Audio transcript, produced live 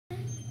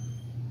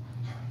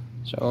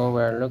So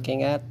we're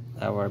looking at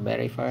our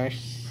very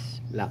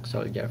first black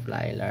soldier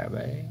fly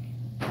larvae.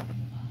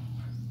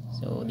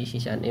 So this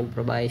is an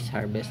improvised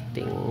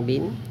harvesting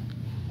bin.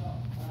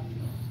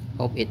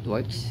 Hope it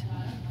works.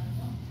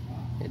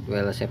 It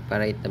will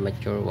separate the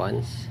mature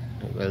ones.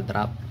 It will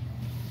drop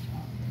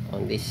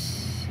on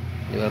this.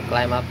 They will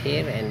climb up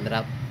here and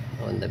drop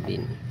on the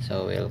bin.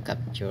 So we'll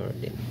capture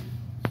them.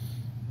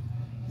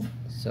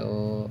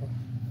 So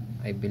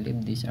I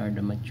believe these are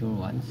the mature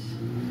ones.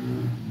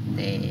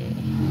 They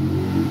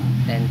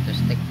tend to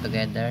stick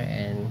together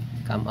and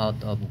come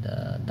out of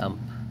the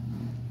dump.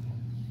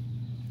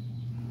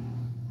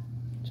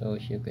 So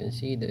as you can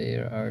see,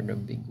 there are the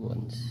big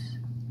ones.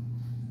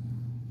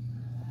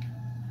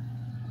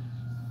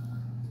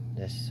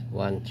 There's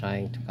one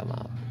trying to come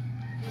out.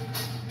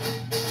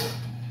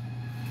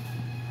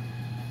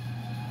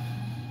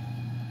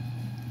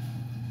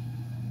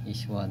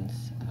 These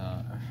ones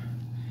are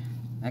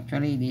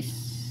actually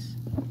this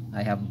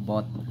I have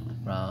bought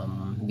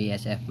from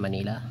BSF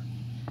Manila.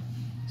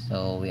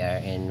 So we are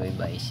in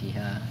Nueva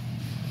Ecija.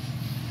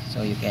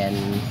 So you can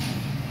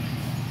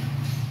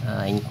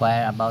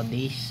inquire about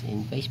this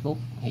in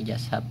Facebook. You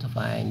just have to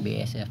find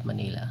BSF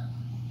Manila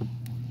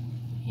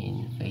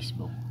in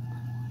Facebook.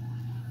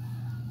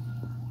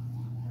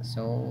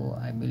 So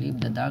I believe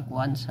the dark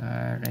ones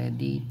are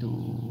ready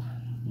to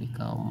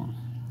become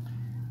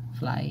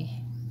fly.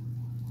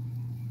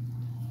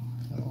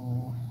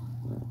 So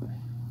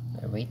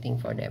we're waiting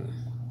for them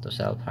to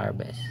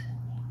self-harvest.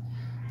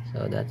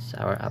 So that's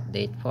our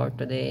update for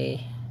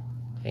today.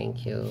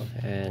 Thank you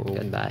and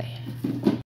goodbye.